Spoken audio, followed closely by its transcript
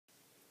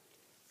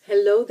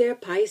Hello there,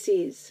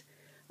 Pisces.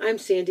 I'm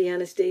Sandy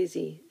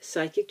Anastasia,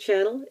 psychic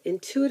channel,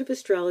 intuitive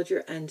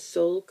astrologer, and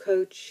soul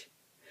coach.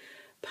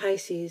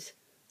 Pisces,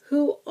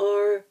 who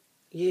are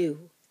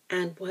you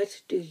and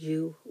what do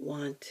you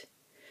want?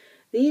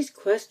 These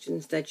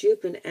questions that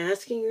you've been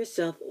asking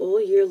yourself all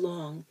year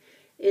long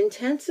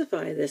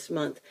intensify this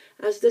month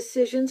as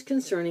decisions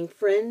concerning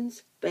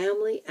friends,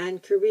 family,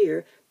 and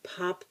career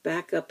pop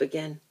back up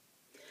again.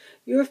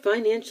 Your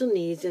financial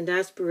needs and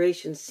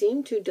aspirations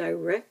seem to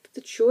direct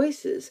the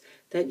choices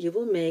that you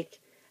will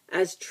make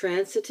as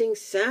transiting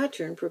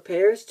Saturn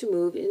prepares to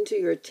move into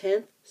your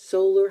 10th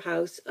solar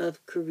house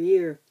of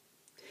career.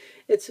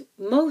 It's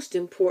most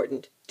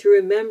important to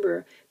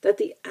remember that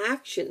the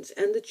actions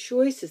and the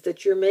choices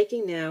that you're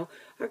making now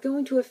are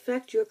going to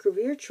affect your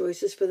career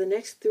choices for the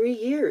next 3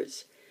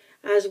 years,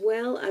 as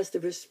well as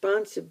the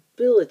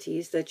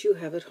responsibilities that you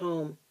have at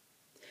home.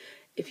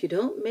 If you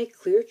don't make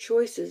clear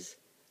choices,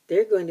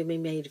 they're going to be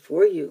made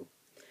for you.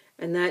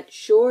 And that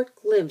short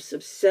glimpse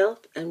of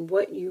self and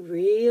what you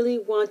really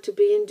want to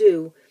be and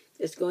do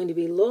is going to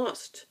be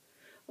lost,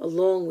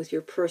 along with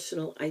your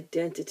personal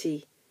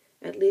identity,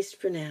 at least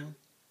for now.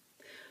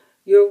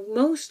 You're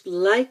most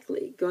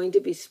likely going to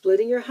be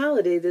splitting your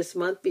holiday this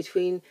month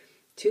between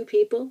 2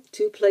 people,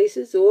 2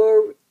 places,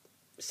 or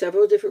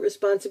several different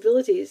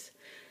responsibilities.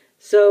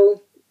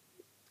 So,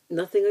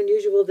 nothing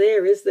unusual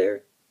there, is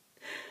there?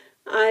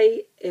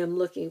 I am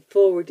looking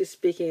forward to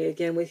speaking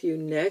again with you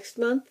next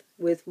month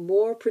with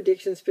more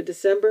predictions for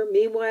December.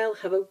 Meanwhile,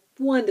 have a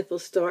wonderful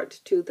start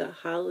to the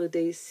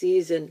holiday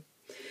season.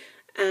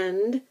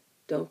 And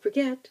don't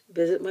forget,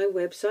 visit my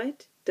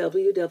website,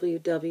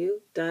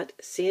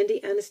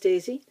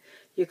 www.sandyanastasia.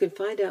 You can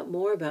find out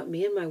more about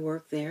me and my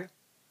work there.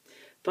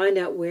 Find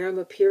out where I'm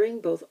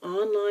appearing, both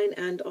online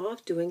and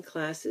off, doing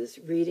classes,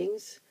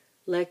 readings,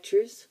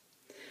 lectures.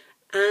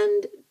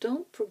 And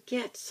don't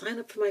forget, sign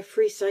up for my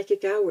free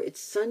psychic hour. It's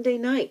Sunday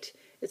night.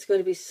 It's going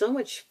to be so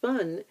much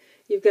fun.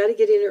 You've got to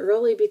get in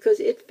early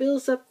because it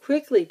fills up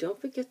quickly. Don't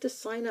forget to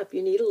sign up.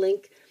 You need a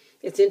link.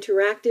 It's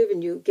interactive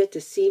and you get to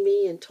see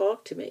me and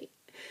talk to me.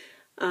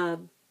 I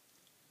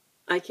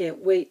can't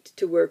wait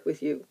to work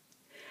with you.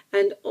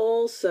 And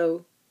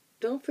also,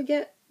 don't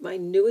forget, my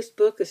newest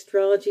book,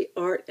 Astrology,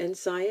 Art, and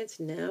Science,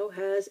 now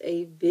has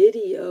a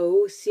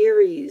video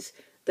series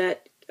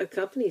that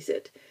accompanies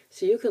it.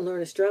 So you can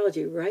learn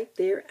astrology right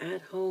there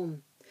at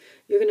home.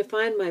 You're going to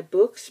find my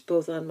books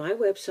both on my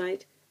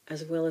website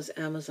as well as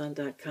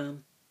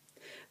Amazon.com.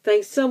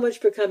 Thanks so much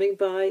for coming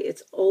by.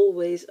 It's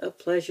always a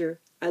pleasure.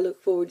 I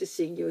look forward to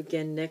seeing you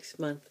again next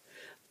month.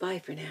 Bye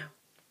for now.